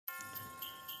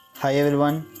Hi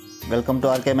everyone, welcome to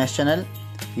RKMS channel.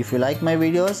 If you like my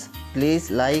videos, please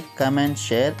like, comment,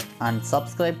 share and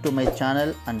subscribe to my channel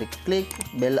and click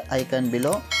bell icon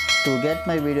below to get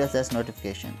my videos as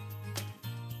notification.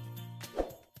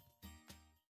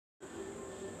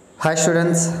 Hi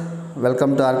students,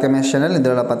 welcome to RKMS channel.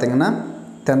 இதில் பார்த்தீங்கன்னா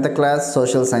 10th class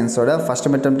social science ஓட first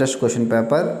midterm test question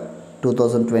paper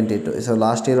 2022. So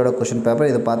last year ஓட question paper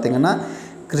இது பார்த்தீங்கன்னா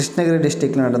கிருஷ்ணகிரி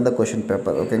டிஸ்ட்ரிக்ட்ல நடந்த question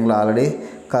paper. ஓகேங்களா, already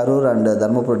Karur and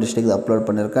Dharmapuri district upload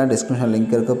பண்ணியிருக்கேன். டிஸ்கிரிப்ஷன்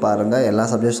லிங்க் இருக்குது, பாருங்கள். எல்லா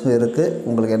சப்ஜெக்ட்ஸும் இருக்குது.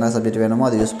 உங்களுக்கு என்ன சப்ஜெக்ட் வேணுமோ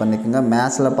அதை யூஸ் பண்ணிக்கோங்க.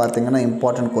 மேத்ஸில் பார்த்தீங்கன்னா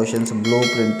important questions, blue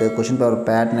print, question paper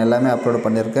pattern எல்லாமே அப்லோட்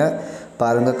பண்ணியிருக்கேன்.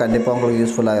 பாருங்கள், கண்டிப்பாக உங்களுக்கு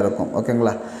யூஸ்ஃபுல்லாக இருக்கும்.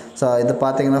 ஓகேங்களா, ஸோ இது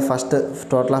பார்த்தீங்கன்னா ஃபஸ்ட்டு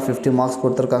டோட்டலாக 50 மார்க்ஸ்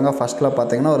கொடுத்துருக்காங்க. ஃபஸ்ட்டில்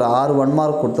பார்த்தீங்கன்னா ஒரு 6 1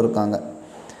 மார்க் கொடுத்துருக்காங்க.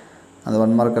 அந்த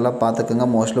 1 மார்க்கெல்லாம் பார்த்துக்குங்க.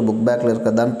 மோஸ்ட்லி புக் பேக்கில்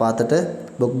இருக்கிறதான்னு பார்த்துட்டு,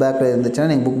 புக் பேக்கில் இருந்துச்சுன்னா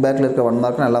நீங்கள் புக் பேக்கில் இருக்க 1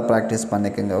 மார்க் நல்லா ப்ராக்டிஸ்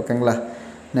பண்ணிக்கோங்க. ஓகேங்களா,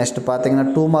 நெக்ஸ்ட்டு பார்த்தீங்கன்னா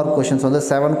 2 மார்க் கொஷின்ஸ் வந்து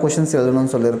 7 கொஷின்ஸ்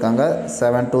எழுதணும்னு சொல்லியிருக்காங்க.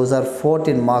 7 2s are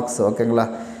 14 மார்க்ஸ். ஓகேங்களா,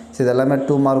 ஸோ இது எல்லாமே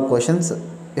 2 mark questions.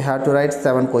 You have to right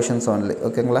 7 questions only.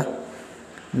 ஓகேங்களா,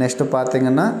 நெக்ஸ்ட்டு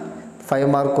பார்த்தீங்கன்னா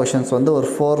 5 மார்க் கொஷின்ஸ் வந்து ஒரு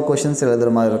 4 கொஷின்ஸ்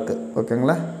எழுதுகிற மாதிரி இருக்குது.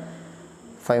 ஓகேங்களா,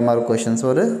 5 மார்க் கொஷின்ஸ்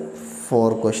ஒரு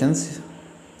 4 கொஷின்ஸ்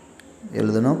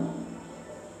எழுதணும்.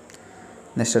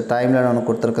 நெக்ஸ்ட்டு டைம் லைன் ஒன்று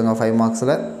கொடுத்துருக்காங்க 5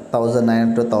 மார்க்ஸில்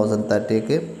 1009 to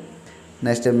 1030க்கு.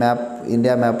 Next map,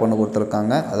 India map ஒன்று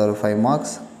கொடுத்துருக்காங்க, அது ஒரு 5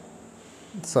 மார்க்ஸ்.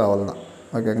 ஸோ அவ்வளோதான்.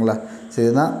 ஓகேங்களா, ஸோ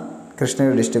இதுதான்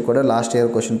Krishnagiri டிஸ்ட்ரிக்டோட last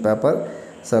year question paper.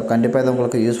 So கண்டிப்பாக இது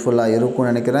உங்களுக்கு யூஸ்ஃபுல்லாக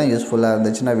இருக்கும்னு நினைக்கிறேன். யூஸ்ஃபுல்லாக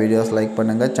இருந்துச்சுன்னா வீடியோஸ் லைக்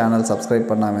பண்ணுங்கள். சேனல் சப்ஸ்கிரைப்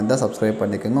பண்ணாமல் இருந்தால் சப்ஸ்கிரைப்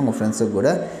பண்ணிக்கோங்க. உங்கள் ஃப்ரெண்ட்ஸுக்கு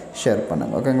கூட ஷேர்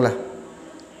பண்ணுங்கள். ஓகேங்களா,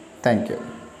 தேங்க்யூ.